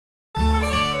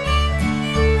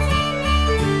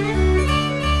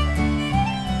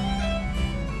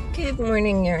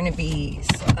morning, Yarnabees.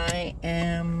 I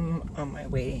am on my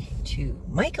way to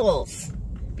Michael's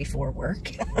before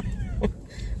work.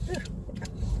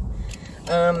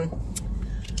 I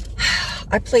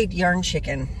played yarn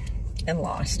chicken and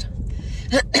lost.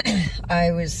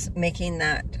 I was making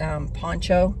that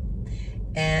poncho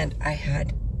and I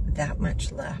had that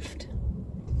much left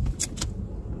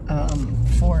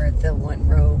for the one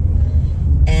row,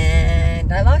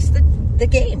 and I lost the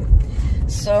game.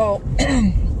 So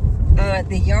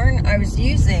the yarn I was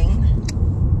using,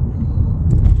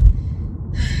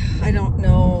 I don't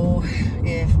know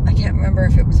if, I can't remember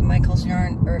if it was Michael's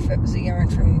yarn or if it was a yarn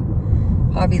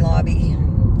from Hobby Lobby.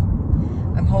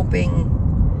 I'm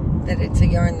hoping that it's a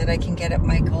yarn that I can get at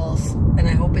Michael's, and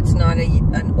I hope it's not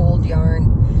an old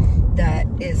yarn that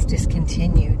is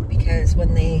discontinued, because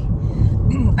when they,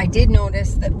 I did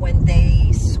notice that when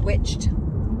they switched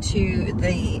to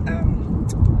the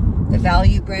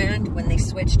value brand, when they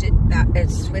switched it back,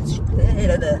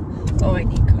 oh, I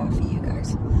need coffee, you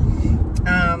guys.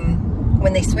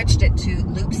 When they switched it to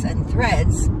loops and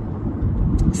threads,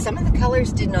 some of the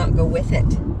colors did not go with it.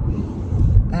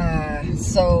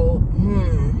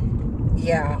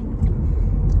 Yeah,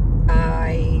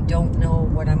 I don't know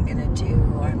what I'm gonna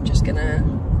do. I'm just gonna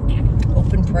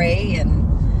hope and pray and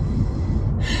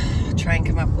try and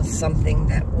come up with something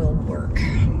that will work,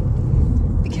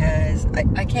 because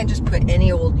I can't just put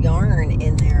any old yarn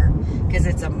in there, because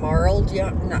it's a marled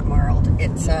yarn, not marled,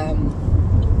 it's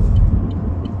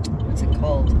what's it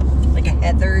called, like a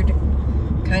heathered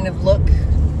kind of look.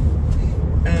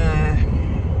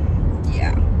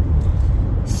 Yeah,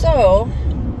 so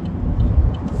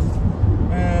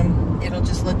it'll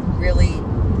just look really,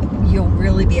 you'll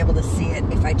really be able to see it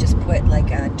if I just put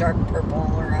like a dark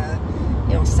purple or a,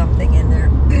 you know, something in there.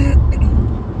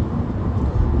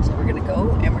 So we're gonna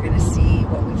go and we're gonna see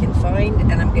what we can find,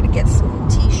 and I'm gonna get some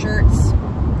t-shirts,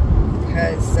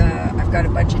 because I've got a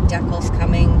bunch of decals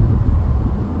coming,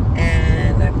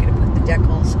 and I'm gonna put the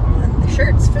decals on the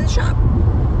shirts for the shop.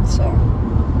 So,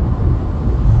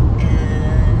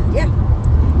 and yeah,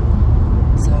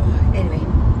 so anyway,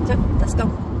 so let's go.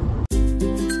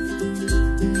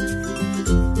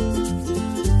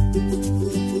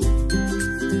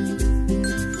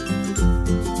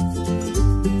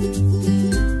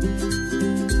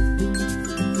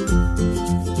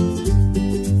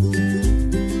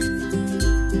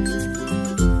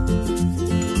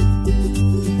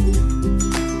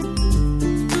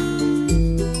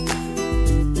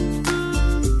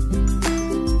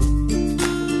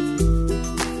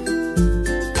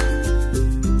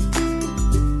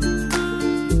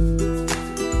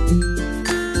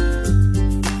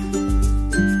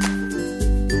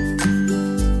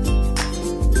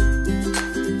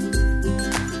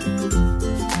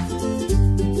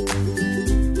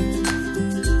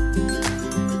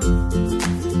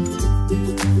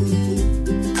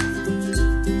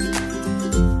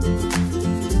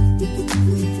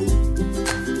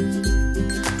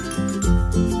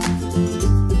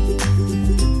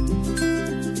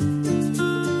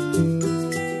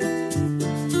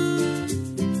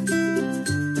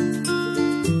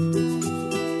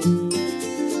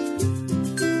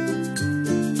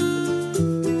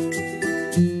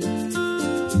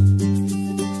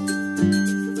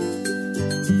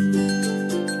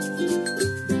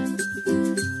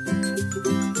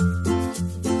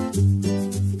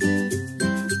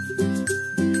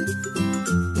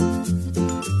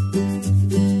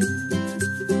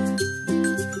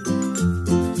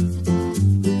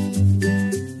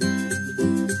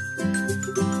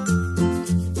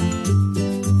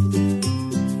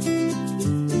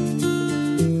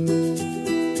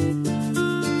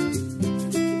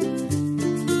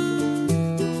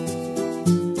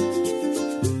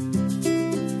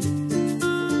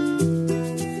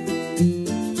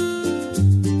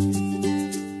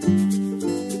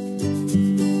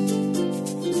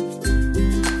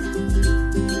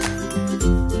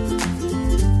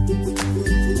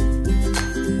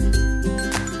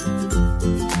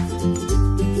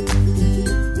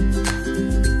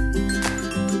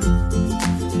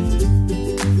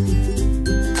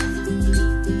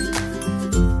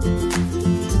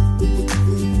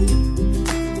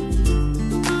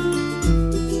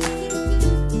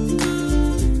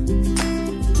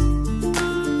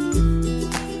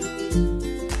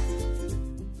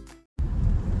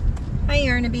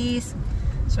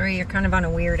 Sorry, you're kind of on a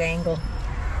weird angle.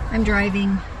 I'm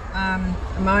driving. I'm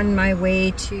on my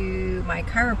way to my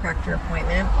chiropractor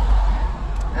appointment,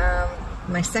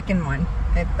 my second one,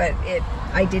 but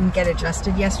I didn't get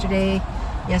adjusted yesterday.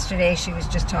 Yesterday she was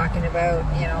just talking about,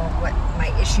 you know, what my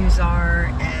issues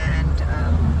are, and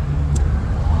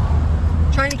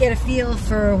trying to get a feel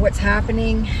for what's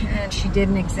happening, and she did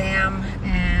an exam,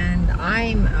 and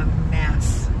I'm a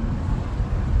mess.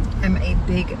 I'm a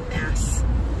big mess.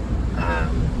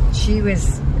 She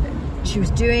was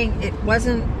doing, it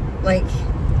wasn't like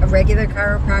a regular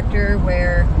chiropractor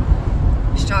where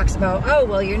she talks about, oh,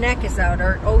 well, your neck is out,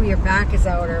 or oh, your back is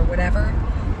out, or whatever.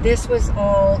 This was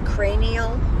all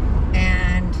cranial,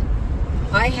 and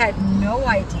I had no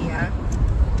idea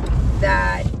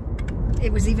that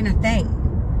it was even a thing,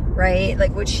 right?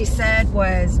 Like what she said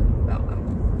was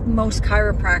most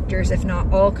chiropractors, if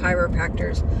not all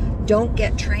chiropractors, don't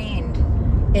get trained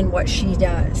in what she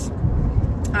does.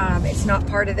 It's not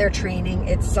part of their training.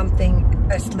 It's something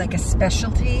like a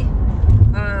specialty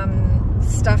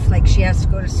stuff, like she has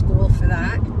to go to school for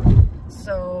that.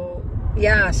 So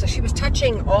yeah, so she was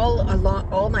touching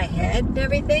all my head and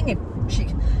everything, and she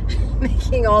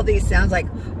making all these sounds like,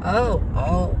 oh,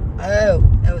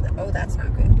 that's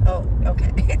not good. Oh,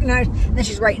 okay. And then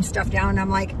she's writing stuff down, and I'm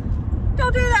like,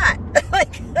 don't do that.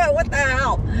 Like, what the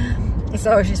hell?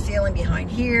 So she's feeling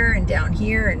behind here and down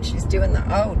here, and she's doing the,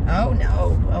 oh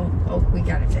no, we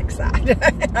gotta fix that.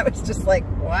 And I was just like,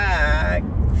 what?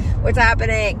 What's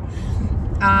happening?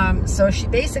 So she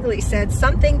basically said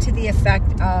something to the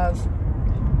effect of,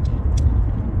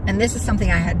 and this is something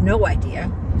I had no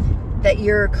idea, that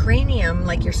your cranium,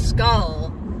 like your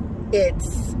skull,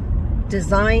 it's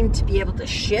designed to be able to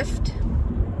shift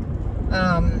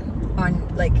on,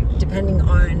 like, depending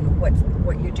on what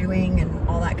you're doing and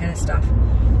all that kind of stuff.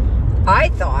 I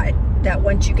thought that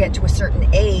once you get to a certain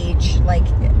age, like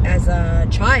as a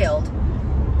child,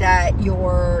 that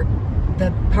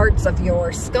the parts of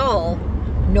your skull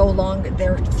no longer,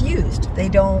 they're fused. They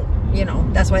don't, you know,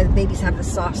 that's why the babies have the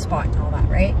soft spot and all that,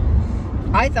 right?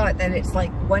 I thought that it's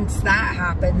like once that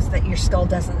happens that your skull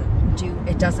doesn't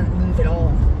move at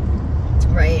all,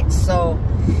 right? So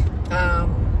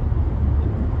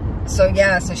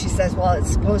yeah, so she says, well,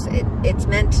 it's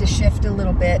meant to shift a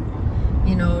little bit,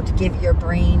 you know, to give your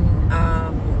brain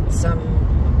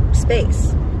some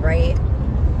space, right?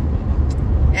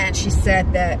 And she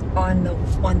said that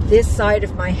on this side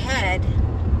of my head,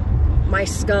 my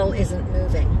skull isn't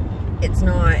moving. It's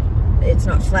not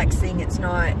flexing, it's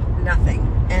not nothing.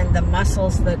 And the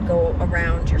muscles that go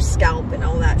around your scalp and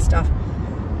all that stuff,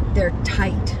 they're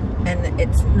tight, and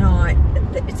it's not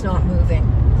moving.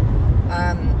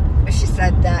 She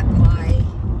said that my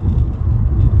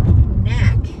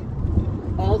neck,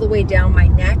 all the way down my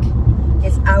neck,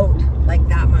 is out like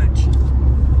that much.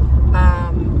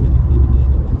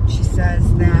 She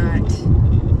says that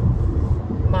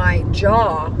my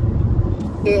jaw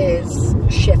is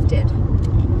shifted.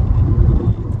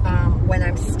 When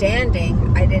I'm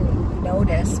standing, I didn't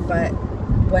notice, but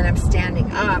when I'm standing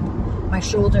up, my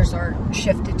shoulders are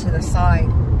shifted to the side.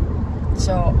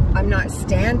 So I'm not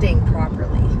standing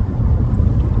properly,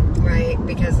 right?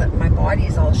 Because my body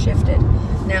is all shifted.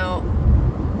 Now,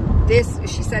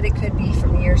 she said it could be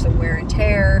from years of wear and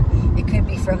tear. It could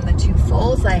be from the 2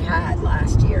 falls I had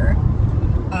last year.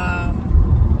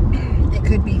 It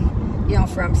could be, you know,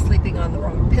 from sleeping on the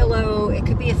wrong pillow. It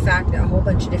could be a whole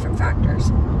bunch of different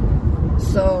factors.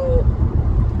 So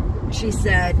she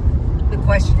said, the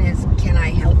question is, can I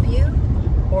help you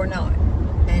or not?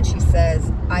 And she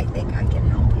says, I think I can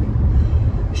help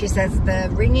you. She says the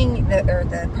ringing, or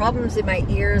the problems in my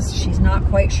ears, she's not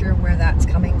quite sure where that's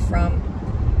coming from.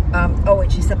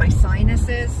 And she said my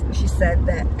sinuses, she said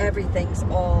that everything's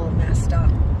all messed up.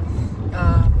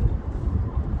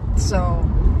 So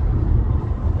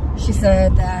she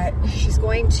said that she's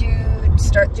going to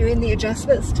start doing the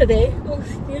adjustments today. Oh,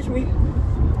 excuse me.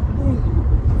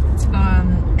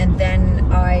 And then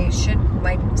my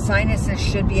sinuses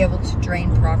should be able to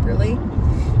drain properly.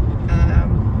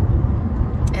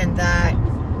 And that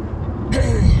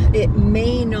it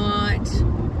may not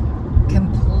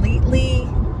completely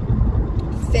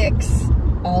fix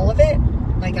all of it.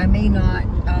 Like I may not,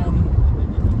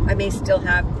 I may still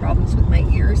have problems with my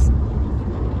ears,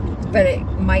 but it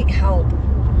might help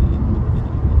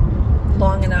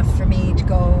long enough for me to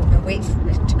go and wait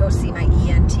to go see my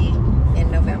ENT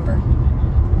in November.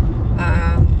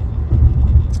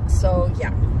 So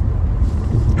yeah.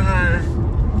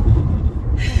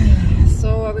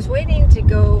 So I was waiting to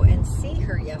go and see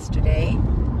her yesterday,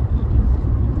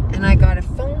 and I got a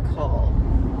phone call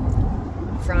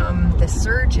from the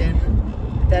surgeon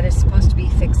that is supposed to be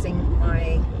fixing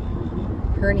my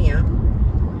hernia.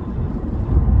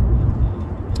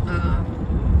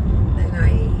 And I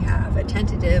have a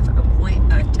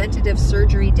tentative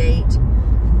surgery date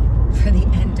for the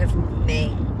end of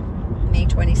May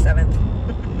 27th.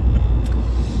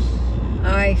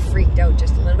 I freaked out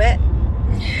just a little bit.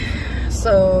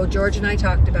 So George and I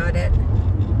talked about it.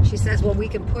 She says, well, we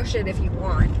can push it if you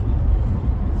want.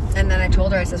 And then I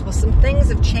told her, I says, well, some things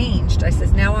have changed. I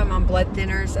says, now I'm on blood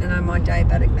thinners and I'm on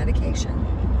diabetic medication.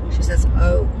 She says,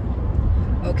 oh,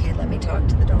 okay, let me talk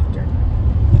to the doctor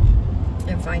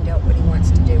and find out what he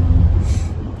wants to do.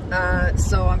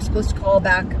 So I'm supposed to call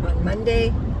back on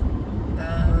Monday.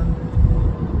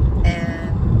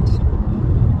 And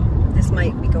this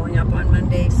might be going up on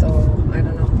Monday, so I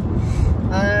don't know.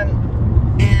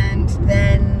 And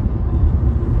then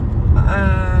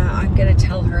I'm going to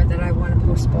tell her that I want to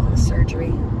postpone the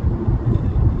surgery.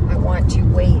 I want to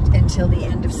wait until the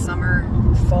end of summer,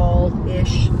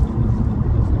 fall-ish,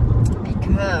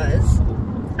 because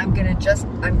I'm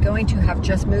going to have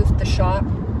just moved the shop,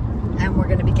 and we're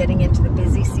going to be getting into the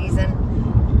busy season,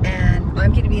 and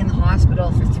I'm going to be in the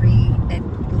hospital for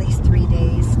at least 3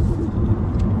 days.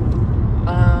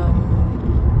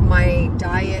 My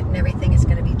diet and everything is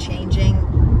going to be changing.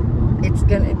 It's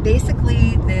going to,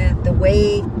 basically, the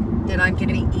way that I'm going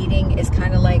to be eating is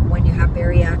kind of like when you have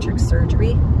bariatric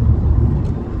surgery.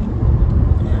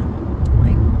 Yeah,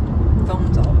 my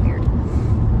phone's all weird.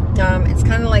 It's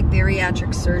kind of like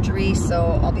bariatric surgery,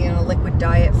 so I'll be on a liquid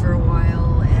diet for a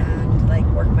while and like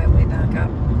work my way back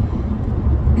up.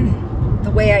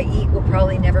 The way I eat will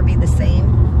probably never be the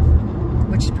same,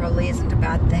 which probably isn't a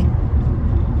bad thing.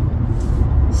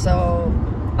 So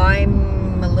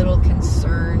I'm a little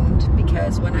concerned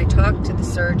because when I talked to the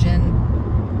surgeon,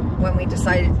 when we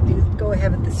decided to go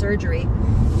ahead with the surgery,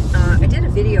 I did a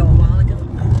video a while ago.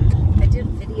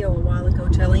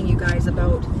 Telling you guys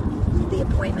about the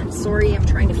appointment. Sorry, I'm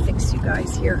trying to fix you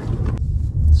guys here.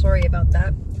 Sorry about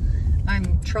that.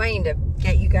 I'm trying to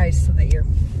get you guys so that you're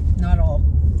not all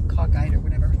cockeyed or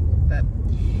whatever. But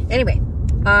anyway,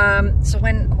 so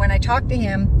when I talked to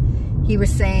him, he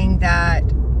was saying that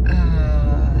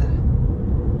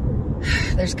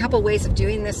there's a couple ways of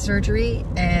doing this surgery,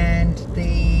 and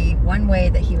the one way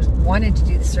that he wanted to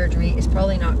do the surgery is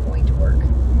probably not going to work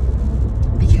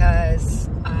because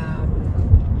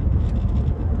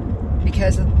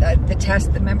of the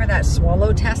test. Remember that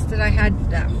swallow test that I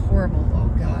had, that horrible, oh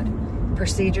God,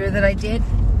 procedure that I did?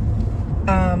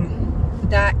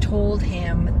 That told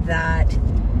him that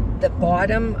the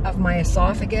bottom of my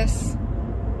esophagus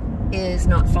is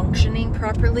not functioning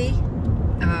properly.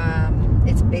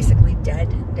 It's basically dead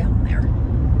down there.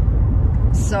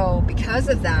 So because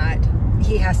of that,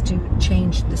 he has to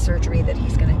change the surgery that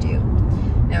he's going to do.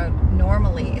 Now,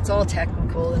 normally, it's all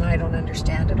technical and I don't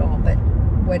understand it all, but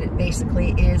what it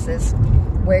basically is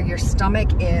where your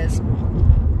stomach is,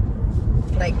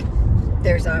 like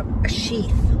there's a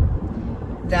sheath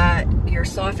that your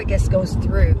esophagus goes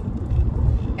through,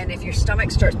 and if your stomach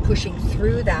starts pushing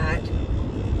through that,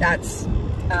 that's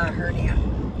a hernia,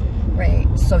 right?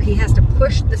 So he has to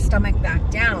push the stomach back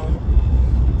down,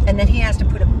 and then he has to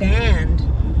put a band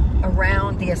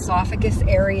around the esophagus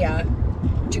area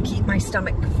to keep my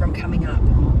stomach from coming up.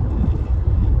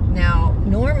 Now,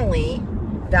 normally,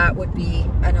 that would be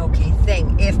an okay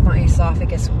thing if my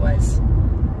esophagus was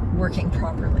working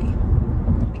properly.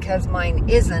 Because mine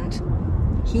isn't,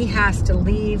 he has to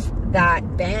leave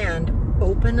that band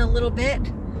open a little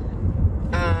bit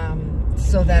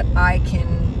so that my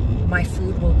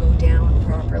food will go down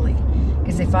properly.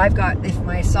 Because if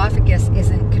my esophagus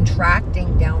isn't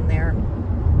contracting down there,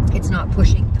 it's not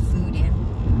pushing the food in.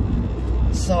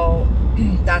 So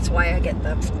that's why I get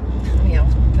the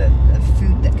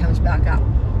food that comes back up.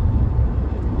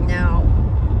 Now,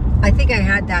 I think I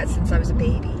had that since I was a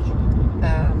baby,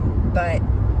 but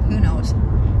who knows?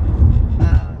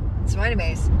 So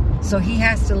anyways, so he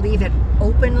has to leave it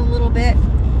open a little bit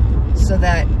so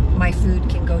that my food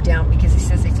can go down, because he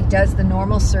says if he does the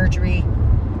normal surgery,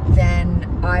 then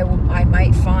I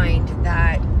might find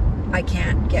that I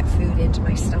can't get food into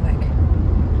my stomach.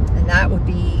 And that would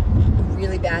be a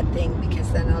really bad thing, because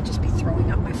then I'll just be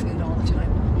throwing up my food all the time.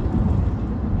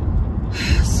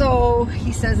 So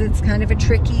he says it's kind of a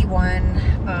tricky one.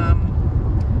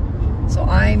 So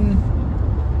I'm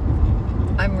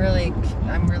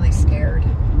really scared.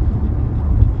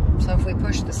 So if we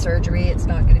push the surgery, it's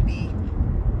not going to be,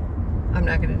 I'm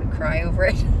not going to cry over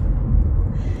it.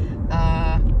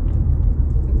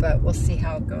 But we'll see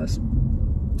how it goes.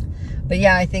 But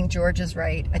yeah, I think George is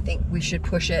right. I think we should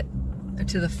push it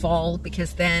to the fall,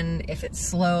 because then if it's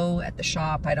slow at the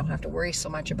shop, I don't have to worry so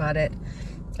much about it.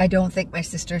 I don't think my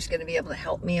sister's going to be able to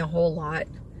help me a whole lot.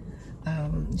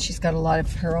 She's got a lot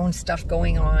of her own stuff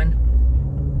going on.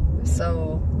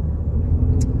 So,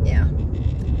 yeah.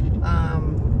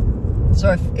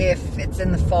 So if it's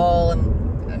in the fall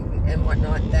and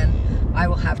whatnot, then I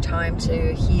will have time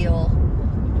to heal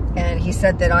And he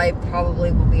said that I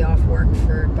probably will be off work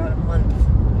for about a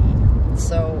month.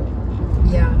 So,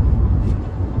 yeah.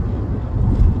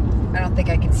 I don't think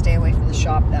I can stay away from the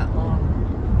shop that long.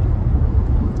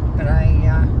 But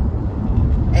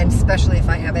and especially if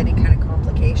I have any kind of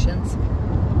complications,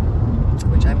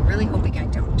 which I'm really hoping I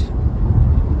don't.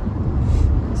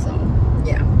 So,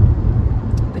 yeah.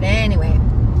 But anyway,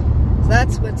 so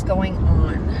that's what's going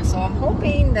on. So I'm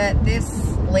hoping that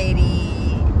this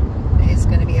lady is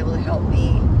going to be able to help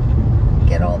me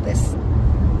get all this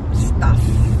stuff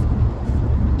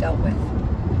dealt with.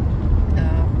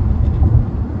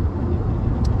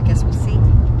 I guess we'll see.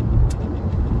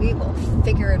 We will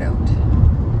figure it out.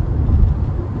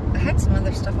 I had some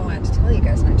other stuff I wanted to tell you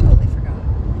guys and I totally forgot.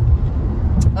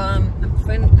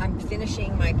 I'm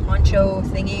finishing my poncho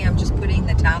thingy. I'm just putting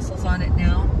the tassels on it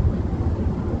now.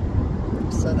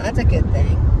 So that's a good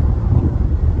thing.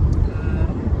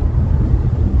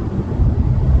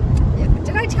 Yeah, but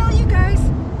did I tell you guys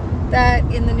that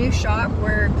in the new shop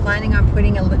we're planning on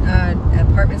putting an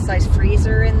apartment-sized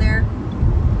freezer in there?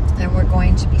 And we're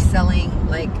going to be selling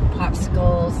like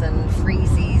popsicles and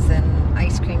freezies and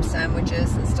ice cream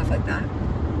sandwiches and stuff like that.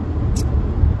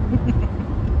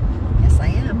 Yes, I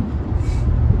am.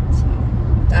 So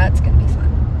that's going to be fun.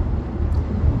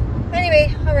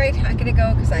 Anyway, all right, I'm going to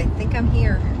go because I think I'm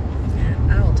here.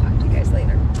 And I will talk to you guys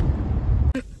later.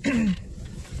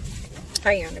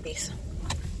 Hi, Yarnabees.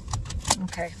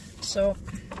 Okay, so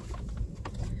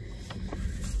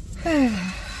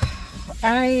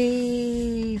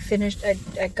I finished,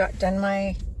 I got done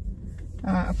my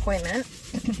appointment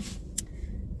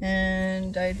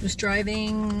and I was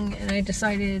driving and I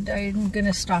decided I'm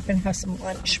gonna stop and have some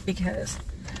lunch because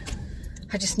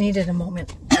I just needed a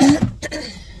moment.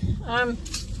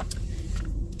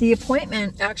 The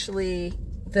appointment actually,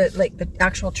 the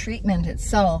actual treatment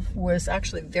itself was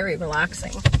actually very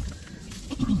relaxing.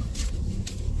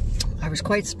 I was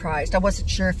quite surprised. I wasn't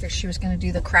sure if she was going to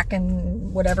do the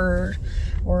Kraken whatever,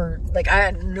 or like I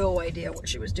had no idea what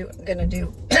she was going to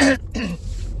do.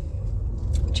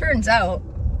 Turns out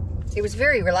it was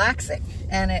very relaxing,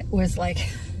 and it was like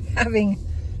having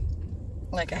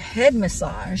like a head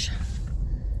massage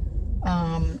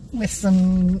with a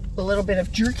little bit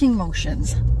of jerking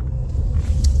motions.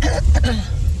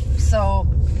 So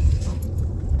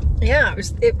yeah,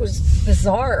 it was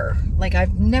bizarre. Like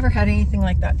I've never had anything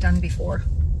like that done before.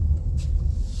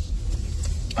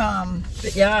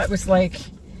 But yeah, it was like,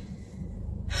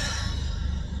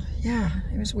 yeah,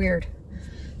 it was weird.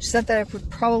 She said that I would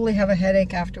probably have a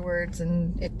headache afterwards,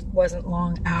 and it wasn't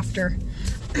long after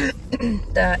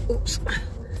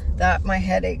that my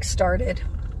headache started.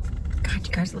 God,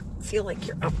 you guys feel like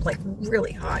you're up like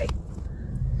really high.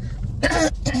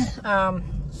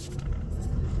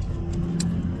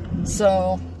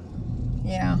 So,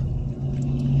 yeah.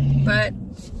 But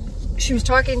she was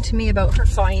talking to me about her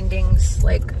findings,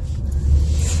 like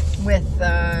with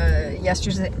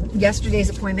yesterday's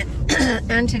appointment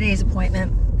and today's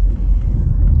appointment.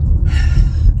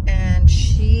 And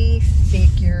she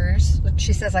figures,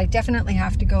 she says I definitely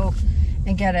have to go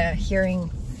and get a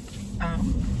hearing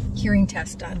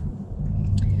test done.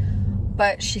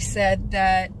 But she said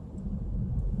that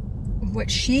what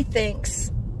she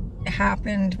thinks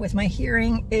happened with my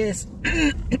hearing is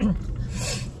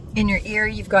in your ear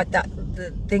you've got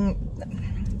the thing,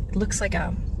 it looks like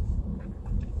a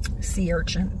sea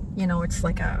urchin, you know, it's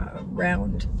like a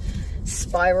round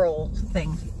spiral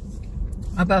thing.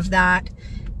 Above that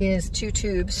is two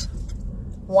tubes.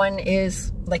 One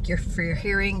is like for your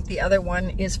hearing, the other one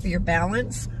is for your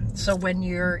balance. So when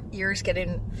your ears get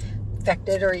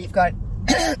infected or you've got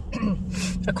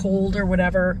a cold or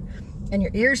whatever and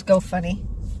your ears go funny,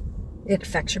 it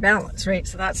affects your balance, right?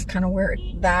 So that's kind of where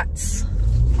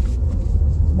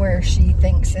she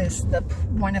thinks is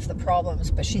one of the problems.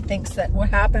 But she thinks that what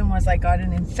happened was I got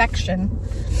an infection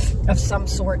of some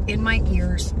sort in my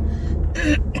ears.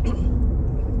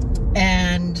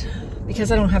 And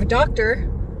because I don't have a doctor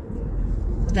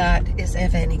that is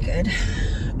of any good,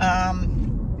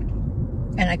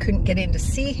 and I couldn't get in to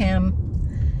see him,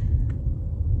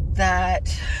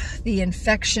 that the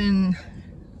infection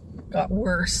got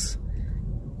worse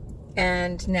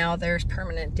and now there's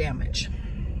permanent damage.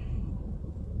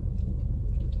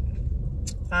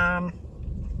 The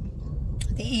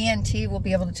ENT will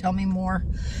be able to tell me more.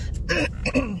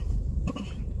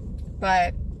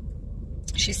 But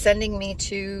she's sending me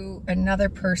to another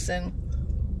person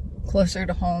closer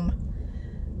to home.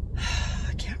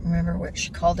 I can't remember what she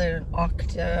called it, an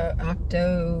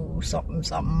octo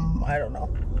something, I don't know.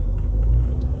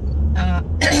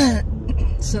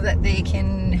 So that they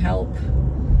can help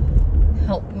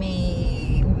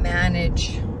me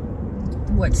manage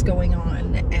what's going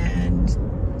on and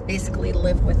basically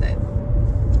live with it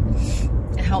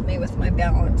and help me with my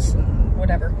balance and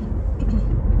whatever.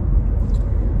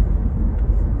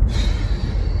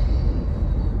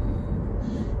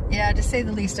 Yeah, to say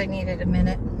the least, I needed a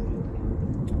minute.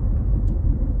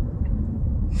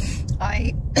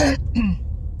 I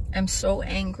am so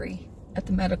angry at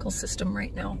the medical system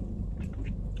right now.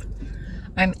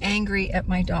 I'm angry at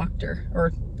my doctor,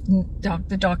 or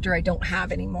the doctor I don't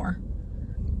have anymore,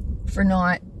 for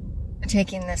not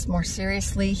taking this more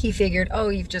seriously. He figured, oh,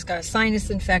 you've just got a sinus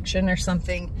infection or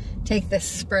something. Take this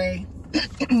spray,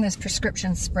 this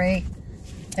prescription spray,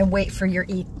 and wait for your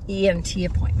ENT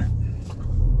appointment.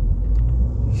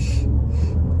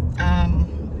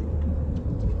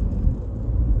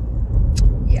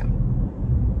 Yeah.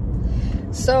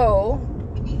 So,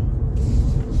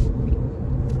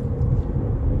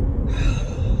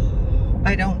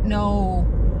 I don't know.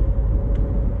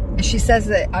 She says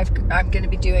that I'm going to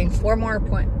be doing 4 more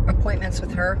appointments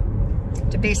with her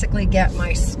to basically get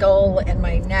my skull and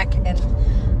my neck and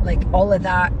like all of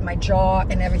that, my jaw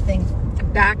and everything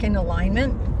back in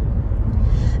alignment.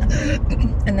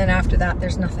 And then after that,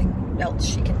 there's nothing else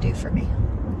she can do for me.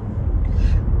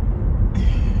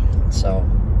 So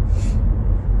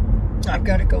I've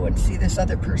got to go and see this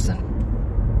other person.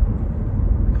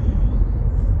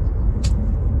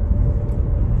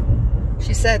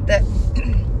 She said that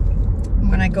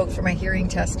when I go for my hearing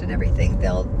test and everything,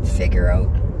 they'll figure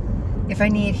out if I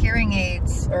need hearing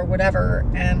aids or whatever.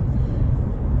 And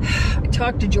I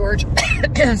talked to George,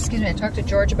 excuse me, I talked to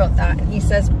George about that, and he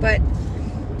says, but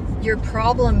your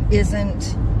problem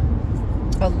isn't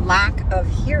a lack of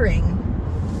hearing,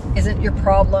 isn't your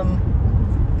problem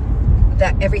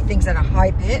that everything's at a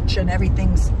high pitch and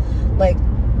everything's like,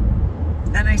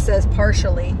 and I says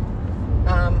partially,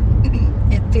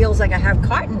 it feels like I have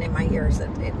cotton in my ears,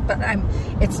 but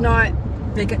it's not,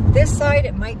 like this side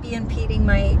it might be impeding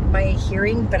my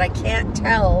hearing, but I can't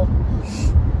tell.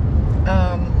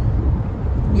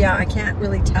 Yeah, I can't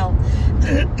really tell.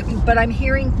 But I'm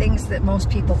hearing things that most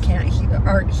people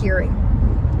aren't hearing.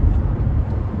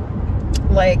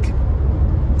 Like,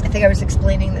 I think I was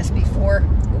explaining this before.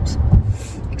 Oops.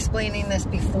 Explaining this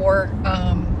before.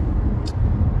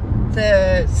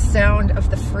 The sound of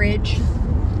the fridge,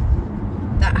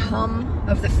 that hum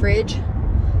of the fridge,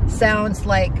 sounds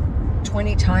like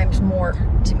 20 times more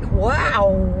to me. Wow,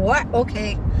 what?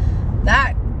 Okay,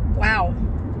 that, wow.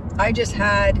 I just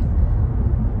had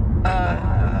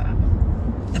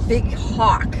a big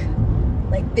hawk,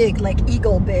 like big, like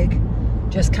eagle big,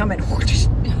 just coming.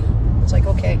 It's like,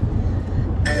 okay.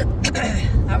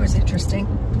 That was interesting.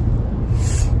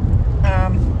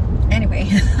 Anyway.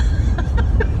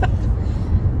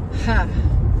 Huh.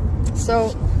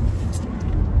 So,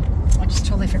 I just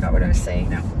totally forgot what I was saying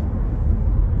now.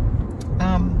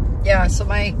 Yeah, so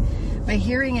my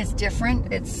hearing is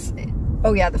different.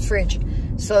 Oh yeah, the fridge.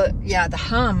 So yeah, the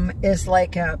hum is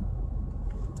like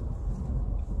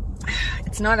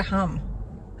it's not a hum.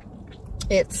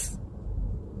 It's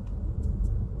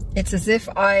as if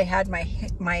I had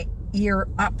my ear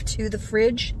up to the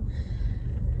fridge,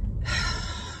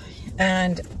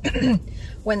 and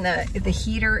when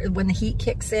the heat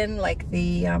kicks in, like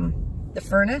the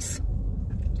furnace.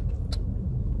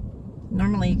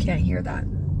 Normally you can't hear that,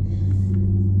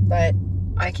 but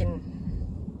I can.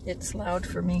 It's loud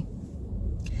for me.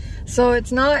 So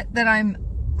it's not that I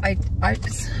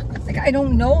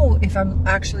don't know if I'm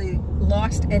actually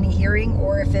lost any hearing,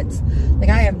 or if it's like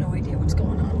I have no idea what's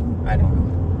going on. I don't know.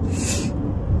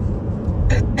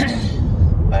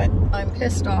 But I'm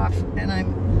pissed off, and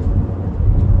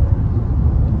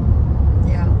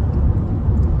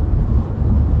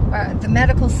the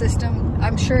medical system,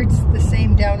 I'm sure it's the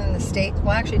same down in the States.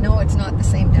 Well, actually, no, it's not the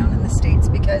same down in the States,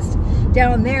 because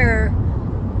down there,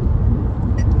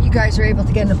 you guys are able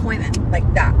to get an appointment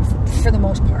like that for the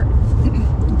most part.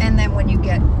 And then when you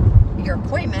get your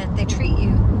appointment, they treat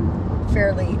you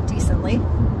fairly decently,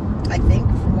 I think,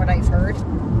 from what I've heard.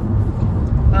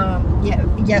 Yeah,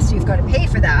 yes, you've got to pay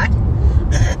for that.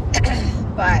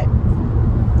 But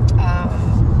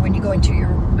when you go into your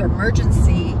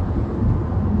emergency,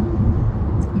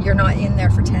 you're not in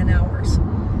there for 10 hours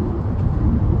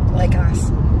like us.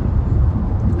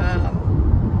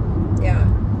 Yeah,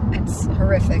 it's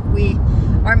horrific.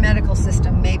 Our medical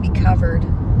system may be covered,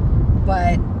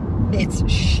 but it's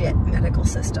shit medical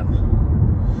system.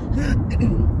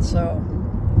 So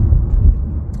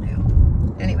yeah.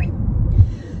 Anyway,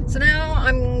 so now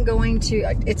I'm going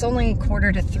to, it's only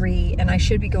 2:45 and I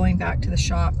should be going back to the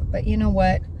shop, but you know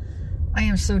what? I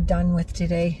am so done with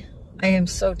today. I am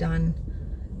so done.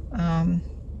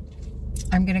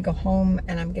 I'm gonna go home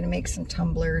and I'm gonna make some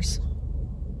tumblers.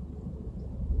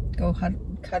 Go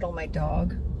cuddle my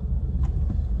dog.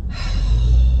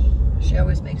 She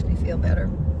always makes me feel better.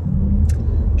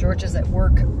 George is at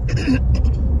work,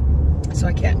 so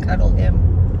I can't cuddle him.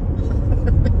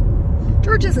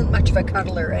 George isn't much of a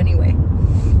cuddler anyway.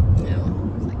 You know,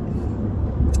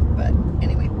 but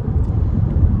anyway.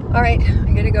 All right,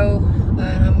 I'm gonna go.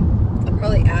 I'll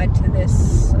probably add to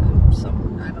this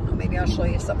some, I don't know, maybe I'll show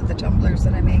you some of the tumblers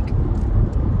that I make.